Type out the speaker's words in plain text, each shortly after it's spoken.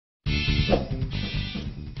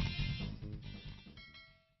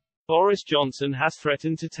Boris Johnson has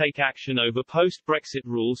threatened to take action over post-Brexit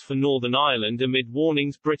rules for Northern Ireland amid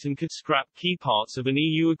warnings Britain could scrap key parts of an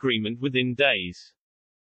EU agreement within days.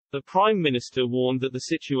 The Prime Minister warned that the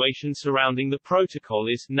situation surrounding the protocol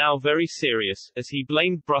is now very serious, as he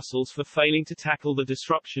blamed Brussels for failing to tackle the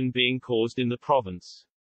disruption being caused in the province.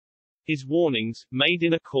 His warnings, made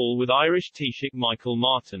in a call with Irish Taoiseach Michael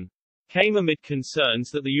Martin, came amid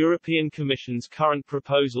concerns that the European Commission's current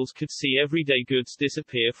proposals could see everyday goods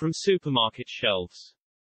disappear from supermarket shelves.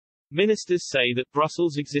 Ministers say that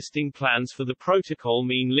Brussels' existing plans for the protocol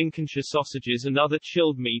mean Lincolnshire sausages and other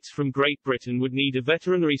chilled meats from Great Britain would need a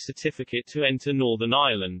veterinary certificate to enter Northern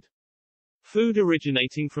Ireland. Food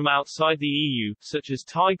originating from outside the EU, such as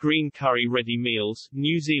Thai green curry ready meals,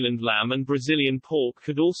 New Zealand lamb and Brazilian pork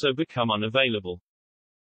could also become unavailable.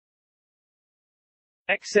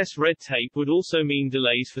 Excess red tape would also mean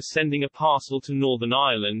delays for sending a parcel to Northern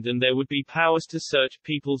Ireland, and there would be powers to search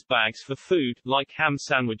people's bags for food, like ham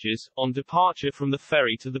sandwiches, on departure from the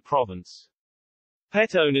ferry to the province.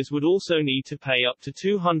 Pet owners would also need to pay up to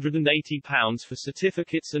 £280 for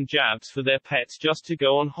certificates and jabs for their pets just to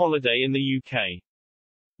go on holiday in the UK.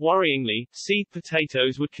 Worryingly, seed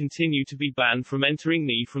potatoes would continue to be banned from entering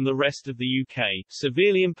NI from the rest of the UK,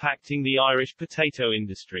 severely impacting the Irish potato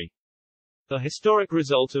industry. The historic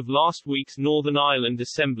result of last week's Northern Ireland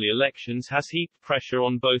Assembly elections has heaped pressure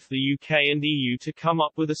on both the UK and EU to come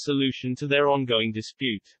up with a solution to their ongoing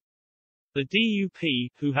dispute. The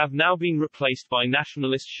DUP, who have now been replaced by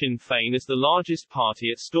nationalist Sinn Féin as the largest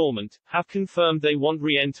party at Stormont, have confirmed they won't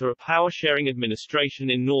re-enter a power-sharing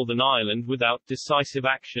administration in Northern Ireland without decisive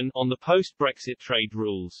action on the post-Brexit trade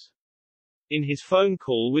rules. In his phone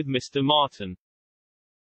call with Mr. Martin,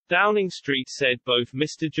 Downing Street said both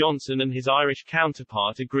Mr. Johnson and his Irish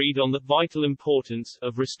counterpart agreed on the vital importance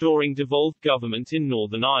of restoring devolved government in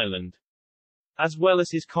Northern Ireland. As well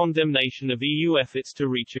as his condemnation of EU efforts to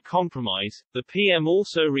reach a compromise, the PM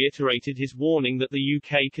also reiterated his warning that the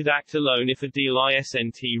UK could act alone if a deal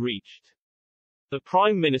isn't reached. The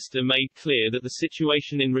Prime Minister made clear that the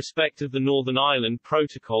situation in respect of the Northern Ireland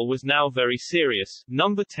Protocol was now very serious,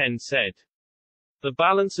 Number 10 said. The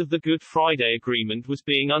balance of the Good Friday Agreement was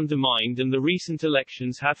being undermined, and the recent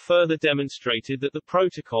elections had further demonstrated that the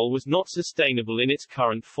protocol was not sustainable in its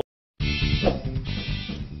current form.